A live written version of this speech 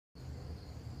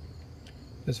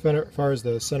As far as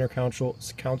the center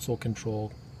console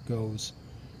control goes,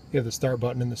 you have the start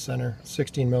button in the center,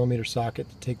 16mm socket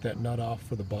to take that nut off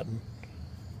for the button,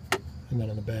 and then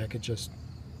on the back it just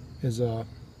is a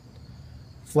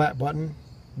flat button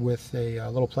with a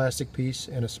little plastic piece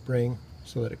and a spring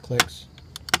so that it clicks,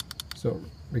 so it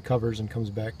recovers and comes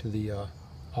back to the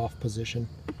off position.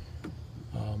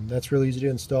 That's really easy to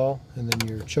install. And then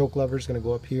your choke lever is going to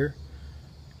go up here.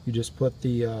 You just put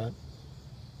the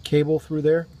cable through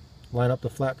there, line up the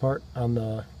flat part on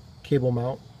the cable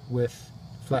mount with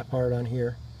flat part on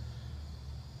here,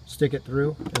 stick it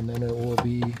through, and then it will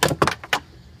be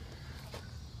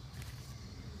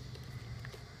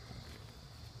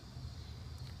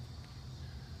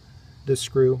this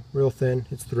screw, real thin,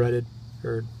 it's threaded,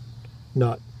 or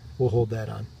nut will hold that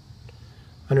on.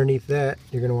 Underneath that,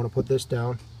 you're going to want to put this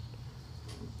down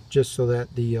just so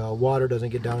that the water doesn't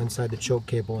get down inside the choke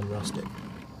cable and rust it.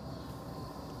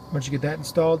 Once you get that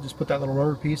installed, just put that little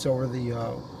rubber piece over the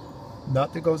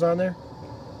nut that goes on there,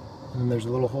 and then there's a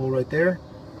little hole right there.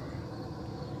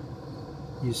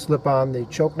 You slip on the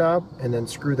choke knob and then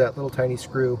screw that little tiny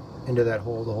screw into that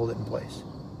hole to hold it in place.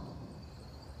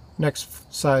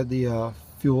 Next, slide the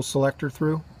fuel selector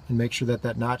through and make sure that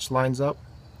that notch lines up,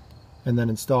 and then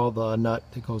install the nut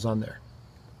that goes on there.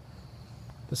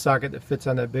 The socket that fits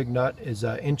on that big nut is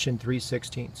 1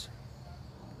 3/16 inches.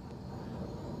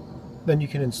 Then you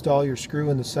can install your screw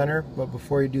in the center, but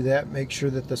before you do that, make sure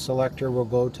that the selector will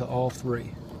go to all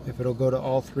three. If it'll go to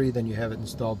all three, then you have it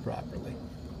installed properly.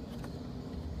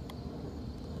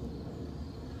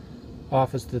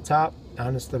 Off is to the top,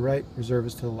 on is to the right, reserve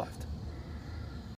is to the left.